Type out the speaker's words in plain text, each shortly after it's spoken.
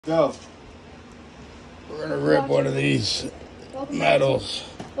Go. We're gonna rip one of these medals.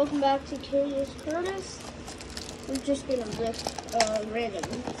 Welcome back to Curious Curtis. We're just gonna rip random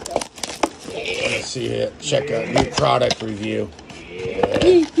stuff. Let's see it. Check out new product review. Yeah.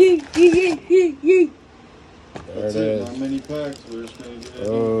 There it is. Not many packs. We're just gonna get it.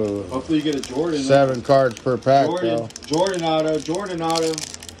 Oh. Hopefully you get a Jordan. 7 cards per pack, though. Jordan auto.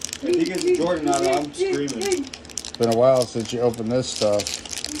 If he gets a Jordan auto, I'm screaming. It's been a while since you opened this stuff.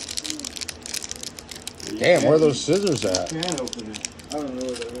 Damn, where are those scissors at? You can't open it. I don't know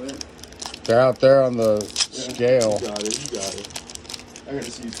where they went. They're out there on the scale. You got it. I gotta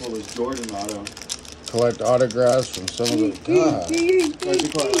see you pull this Jordan auto. Collect autographs from some of the... God.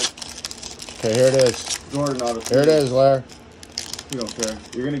 Okay, here it is. Jordan auto. Here it is, Larry. You don't care.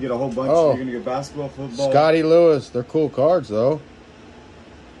 You're gonna get a whole bunch. Oh. You're gonna get basketball, football. Scotty Lewis. They're cool cards, though.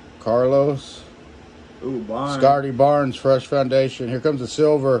 Carlos. Ooh, Barnes. Scotty Barnes, Fresh Foundation. Here comes the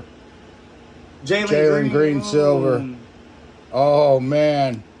silver. Jalen Green silver. Oh,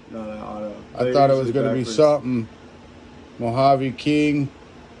 man. No, auto. I thought it was going to be something. Mojave King.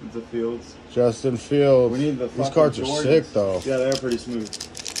 The Fields. Justin Fields. We need the These cards are Jordans. sick, though. Yeah, they're pretty smooth.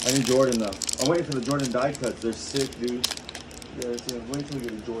 I need Jordan, though. I'm waiting for the Jordan die cuts. They're sick, dude. Yeah, wait till we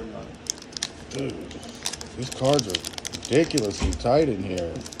get a Jordan on it. Dude, these cards are ridiculously tight in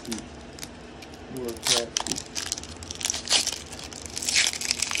here.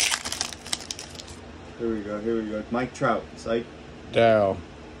 Here we go. Mike Trout. Psych. Dow.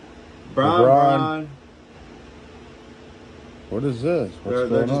 LeBron. What is this? What's They're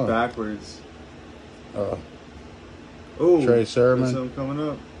going just on? backwards. Ooh, Trey Sermon. There's some coming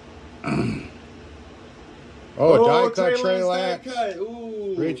up. Die cut Trey Lance.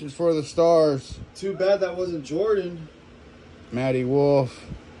 Ooh. Reaching for the stars. Too bad that wasn't Jordan. Matty Wolf.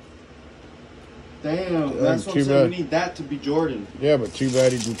 Damn, that's what I'm saying. We need that to be Jordan. Yeah, but too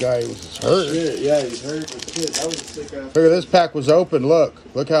bad the guy was hurt. Shit, yeah, he's hurt. But shit, that was a sick ass. Look at this pack was open. Look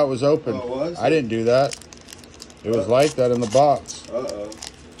how it was open. Oh, it was? I didn't do that. It was like that in the box. Uh-oh.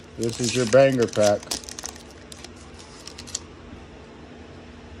 This is your banger pack.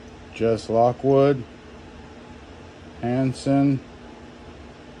 Jess Lockwood. Hanson.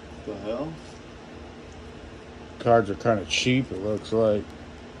 The hell? Cards are kind of cheap, it looks like.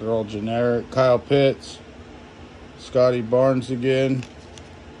 They're all generic. Kyle Pitts. Scotty Barnes again.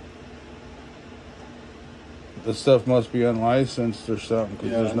 This stuff must be unlicensed or something because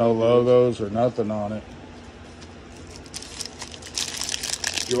there's no logos or nothing on it.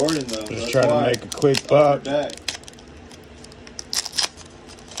 Jordan, though. Just trying to make a quick buck. Get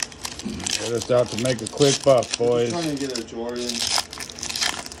us out to make a quick buck, boys. I'm trying to get a Jordan.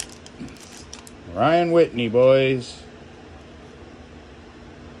 Ryan Whitney, boys.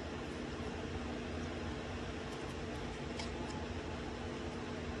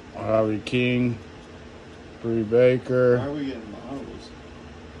 Harvey King. Bree Baker. Why are we getting models?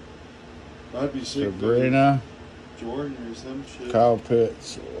 That'd be sick. Sabrina. Jordan or some shit. Kyle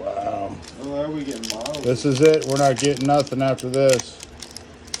Pitts. Wow. Oh, why are we getting models? This is it. We're not getting nothing after this.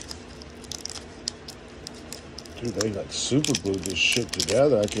 Dude, they got super glued this shit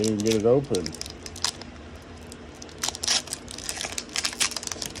together. I can't even get it open.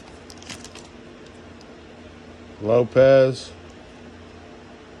 Lopez.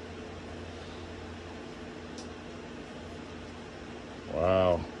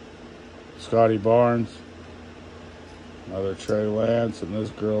 Wow. Scotty Barnes. Another Trey Lance and this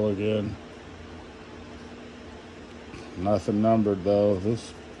girl again. Nothing numbered though.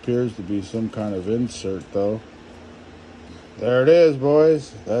 This appears to be some kind of insert though. There it is,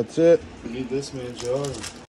 boys. That's it. We need this man's yard.